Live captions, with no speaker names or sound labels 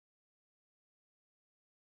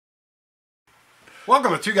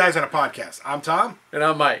Welcome to Two Guys on a Podcast. I'm Tom. And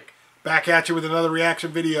I'm Mike. Back at you with another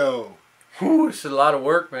reaction video. Whew, it's a lot of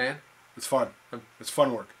work, man. It's fun. It's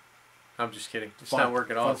fun work. I'm just kidding. It's fun. not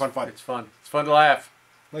work at all. Fun. It's fun. It's fun to laugh.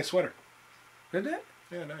 Nice sweater. Isn't it?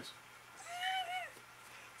 Yeah, nice.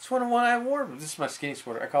 It's one I wore. This is my skinny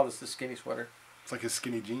sweater. I call this the skinny sweater. It's like his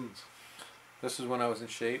skinny jeans. This is when I was in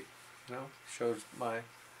shape. You know, shows my...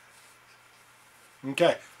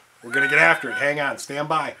 Okay. We're going to get after it. Hang on. Stand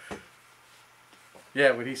by.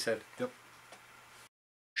 Yeah, what he said. Yep.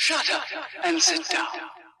 Shut up and sit down.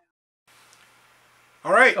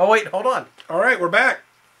 All right. Oh, wait. Hold on. All right. We're back.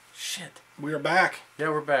 Shit. We are back. Yeah,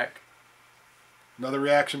 we're back. Another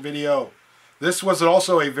reaction video. This was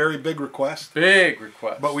also a very big request. Big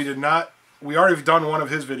request. But we did not... We already have done one of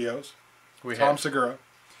his videos. Tom Segura.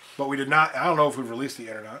 But we did not... I don't know if we've released it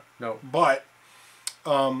yet or not. No. But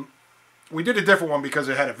we did a different one because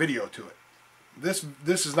it had a video to it. This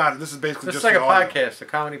is not. This is basically This just is like the a audio. podcast, a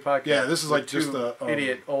comedy podcast. Yeah, this is like just two the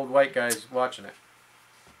idiot old white guys watching it.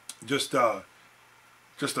 Just a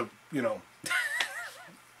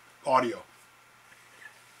audio.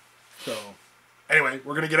 So anyway,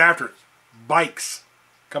 we're gonna get after it. Bikes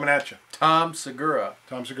coming at you. Tom Segura.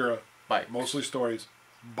 Tom Segura. Bike. Mostly stories.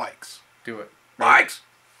 Bikes. Do it. Bikes.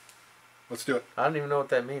 Let's do it. I don't even know what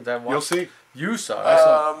that means. I watched. You'll see. You saw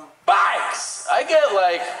it. Bikes. I get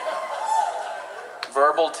like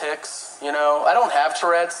verbal tics, you know. I don't have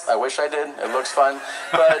Tourette's. I wish I did. It looks fun.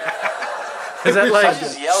 But Is that I like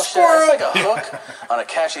just yell shit. It's like a hook on a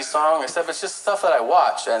catchy song, except it's just stuff that I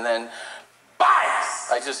watch. And then bikes.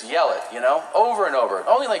 I just yell it, you know, over and over.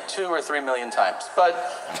 Only like 2 or 3 million times. But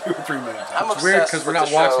 2 or 3 minutes. I'm It's weird obsessed 'cause we're with not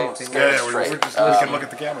the watching show anything. Scared Yeah, we're Straight. just we can look at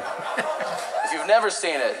the camera. If you've never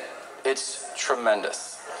seen it, it's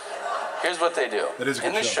tremendous. Here's what they do. That is a good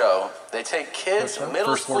in the show. they take kids, First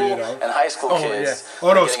middle First school 48 hours. and high school kids, yeah.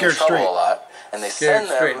 Oh, no, that are getting Scared in trouble Straight. a lot, and they Scared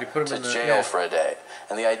send Straight. them They put 'em to in the- jail yeah. for a day.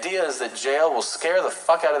 And the idea is that jail will scare the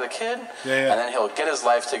fuck out of the kid, Yeah. and then he'll get his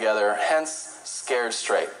life together. Hence, Scared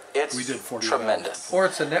Straight. It's We did 48 tremendous. or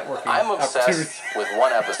it's a networking I'm opportunity. obsessed with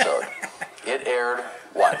one episode. It aired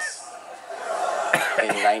once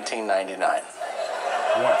in 1999.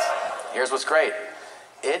 Once. Here's what's great.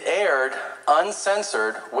 It aired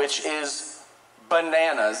uncensored, which is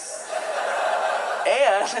bananas.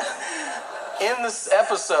 And in this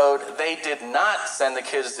episode, they did not send the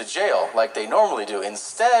kids to jail like they normally do.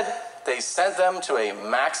 Instead, they sent them to a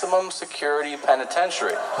maximum security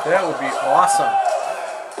penitentiary, That would be awesome.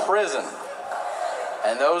 prison.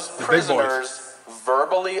 And those big boys. prisoners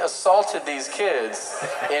verbally assaulted these kids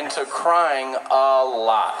into crying a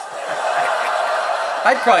lot.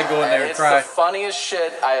 I'd probably go in there and It's cry. the funniest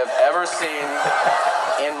shit I have ever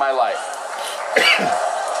seen in my life.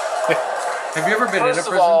 Have you ever been in a First of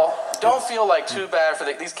prison? all, don't feel like too bad for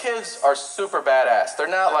these kids are super badass. They're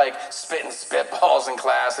not like spitting spitballs in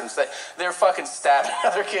class and they're fucking stabbing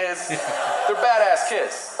other kids. They're badass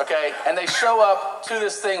kids, okay? And they show up to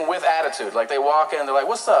this thing with attitude. Like they walk in, they're like,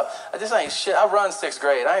 "What's up? This ain't shit. I run 6th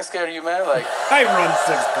grade. I ain't scared of you, man. Like, I run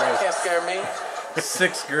 6th grade. can't scare me."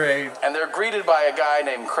 6th grade. And they're greeted by a guy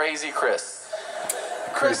named Crazy Chris.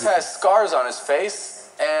 Chris has scars on his face,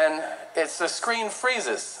 and the screen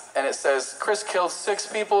freezes, and it says, Chris killed 6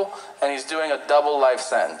 people, and he's doing a double life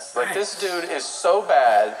sentence. Like, this dude is so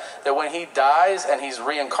bad that when he dies and he's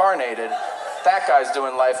reincarnated, that guy's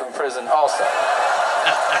doing life in prison also.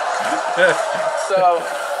 So,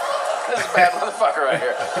 this is a bad motherfucker right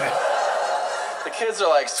here. The kids are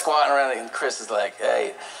like squatting around, and Chris is like,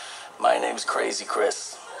 "Hey, my name's Crazy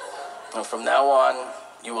Chris. And from now on,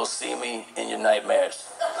 you will see me in your nightmares."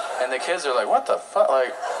 And the kids are like, "What the fuck?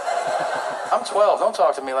 Like, I'm 12. Don't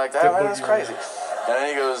talk to me like that, man. That's crazy." And then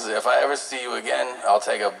he goes, "If I ever see you again, I'll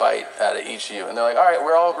take a bite out of each of you." And they're like, "All right,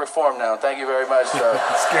 we're all reformed now. Thank you very much."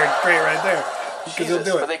 Scared straight right there. Because he'll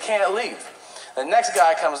do But it. they can't leave. The next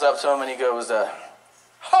guy comes up to him and he goes,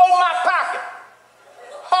 "Hold my pocket.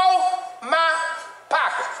 Hold my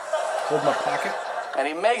pocket." Hold my pocket. And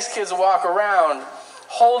he makes kids walk around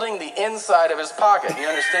holding the inside of his pocket. You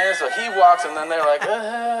understand? So he walks and then they're like,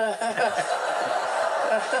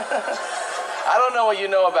 I don't know what you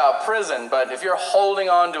know about prison, but if you're holding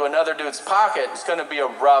on to another dude's pocket, it's going to be a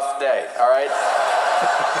rough day, all right?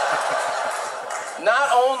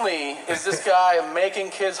 Not only is this guy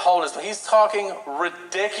making kids hold his, he's talking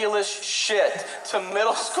ridiculous shit to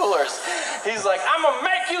middle schoolers. He's like, "I'm going to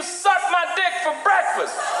make you suck my dick for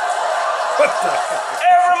breakfast.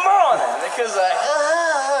 Every morning." And the kid's like,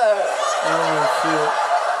 Oh, shit.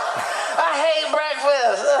 "I hate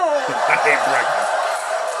breakfast." I hate breakfast.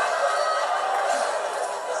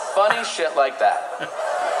 Funny shit like that.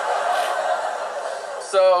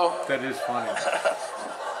 So That is funny.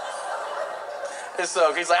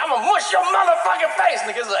 so he's like, I'm gonna mush your motherfucking face, and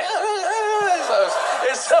the kid's like, so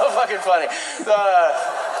it's so fucking funny.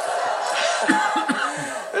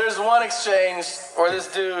 There's one exchange where this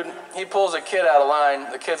dude, he pulls a kid out of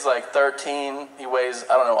line. The kid's like 13. He weighs,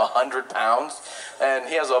 I don't know, 100 pounds. And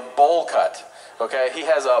he has a bowl cut, okay? He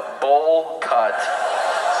has a bowl cut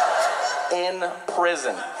in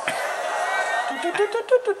prison.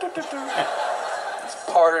 It's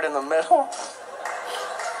parted in the middle.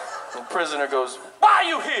 The prisoner goes, why are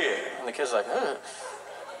you here? And the kid's like,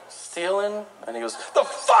 stealing? And he goes, the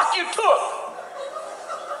fuck you took?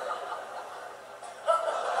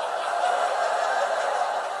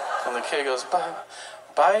 And the kid goes,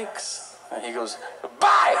 bikes? And he goes,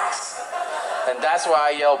 bikes! And that's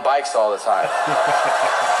why I yell bikes all the time.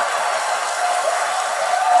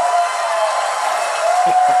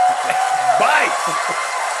 Bikes!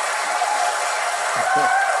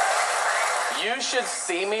 You should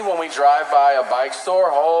see me when we drive by a bike store.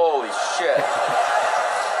 Holy shit.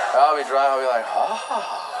 I'll be like,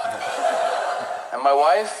 oh. And my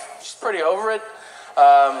wife, she's pretty over it.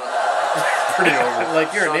 Pretty over.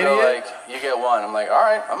 Like you're an She'll go idiot. like, you get one. I'm like, all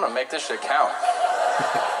right, I'm gonna make this shit count.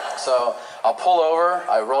 So I'll pull over,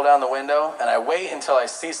 I roll down the window, and I wait until I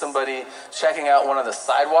see somebody checking out one of the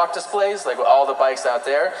sidewalk displays, like with all the bikes out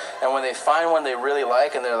there. And when they find one they really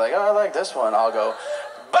like, and they're like, oh, I like this one, I'll go,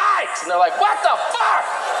 bikes! And they're like, what the fuck?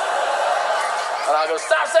 And I'll go,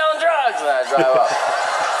 stop selling drugs! And I drive up.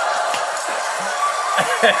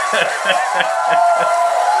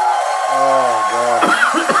 Oh,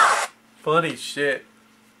 God. Funny shit.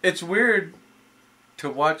 It's weird to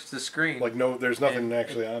watch the screen. Like, no, there's nothing and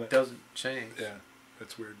actually on it it. doesn't change. Yeah,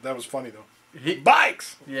 it's weird. That was funny, though. He-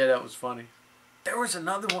 Bikes! Yeah, that was funny. There was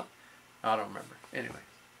another one. I don't remember. Anyway.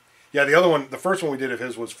 Yeah, the other one, the first one we did of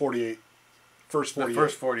his was 48. First 48. The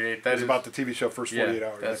first 48. That It was is about the TV show First 48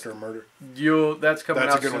 Hours that's- After a Murder. That's coming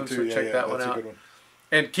That's a out good soon, one, too. so Yeah, check yeah, that one that's a out. good one.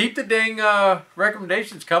 And keep the dang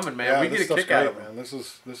recommendations coming, man. Yeah, we this get a stuff's kick out great, of them. man.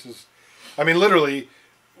 This is, I mean, literally,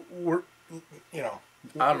 we're, you know,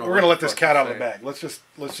 I don't know we're what gonna let the this fuck cat to out of the say. bag.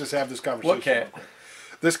 Let's just have this conversation. What cat?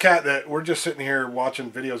 This cat that we're just sitting here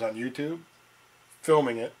watching videos on YouTube,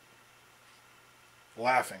 filming it,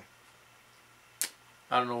 laughing.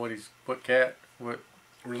 I don't know what cat. What?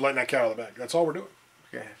 We're letting that cat out of the bag. That's all we're doing.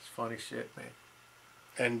 Yeah, it's funny shit, man.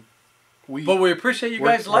 And But we appreciate you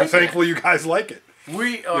guys we're liking thankful you guys like it. it.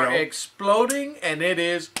 We are exploding, and it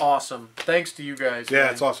is awesome. Thanks to you guys. Yeah,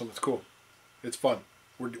 man. it's awesome. It's cool. It's fun.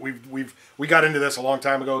 We got into this a long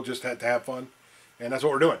time ago, just had to have fun, and that's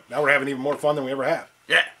what we're doing. Now we're having even more fun than we ever have.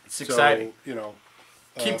 Yeah, it's exciting. So, you know,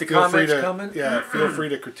 Keep the feel free comments to- coming. Yeah, feel free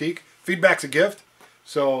to critique. Feedback's a gift.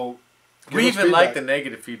 So give We us even like feedback. the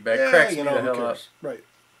negative feedback. Yeah, Cracks you me know, the who hell up. cares? Right.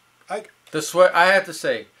 I I have to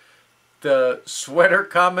say, the sweater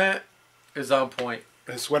comment is on point.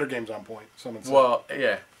 his sweater game's on point. Someone said. Well,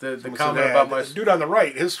 yeah, the Someone comment said, about "Yeah, my. the dude on the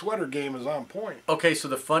right, his sweater game is on point. Okay, so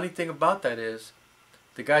the funny thing about that is,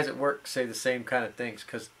 the guys at work say the same kind of things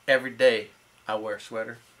because every day I wear a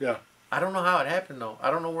sweater. Yeah. I don't know how it happened though. I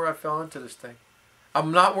don't know where I fell into this thing.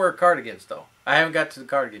 I'm not wearing cardigans though. I haven't got to the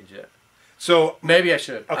cardigans yet. So Maybe I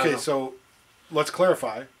should. I don't okay, know. so let's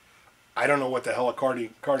clarify. I don't know what the hell a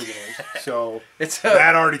cardigan is. So It's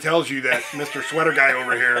that already tells you that Mr. Sweater Guy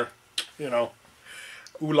over here, you know,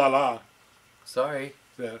 ooh la la. Sorry.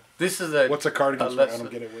 Yeah. This is a. What's a cardigan? a Sweater? I lesson.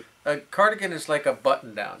 don't get it. A cardigan is like a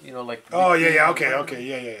button down. You know, like. Oh yeah. Okay.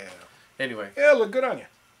 Yeah. Anyway, Yeah, look good on you.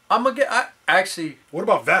 I'm gonna get. I actually. What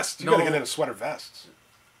about vests? You gotta No. get into sweater vests.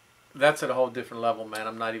 That's at a whole different level, man.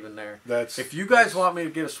 I'm not even there. That's If you guys want me to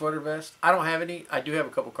get a sweater vest, I don't have any. I do have a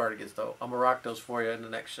couple cardigans though. I'm gonna rock those for you in the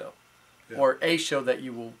next show, Yeah. or a show that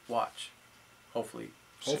you will watch, hopefully.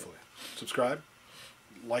 soon. Hopefully, subscribe,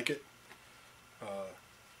 like it,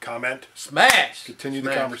 comment, Smash. continue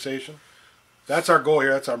Smash. the conversation. That's our goal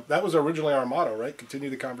here. That was originally our motto, right? Continue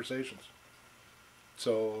the conversations.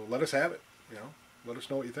 So let us have it. You know, let us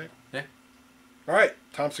know what you think. Yeah. All right,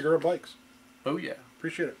 Tom Segura Bikes. Oh yeah.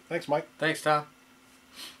 Appreciate it. Thanks, Mike. Thanks, Tom.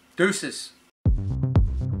 Deuces.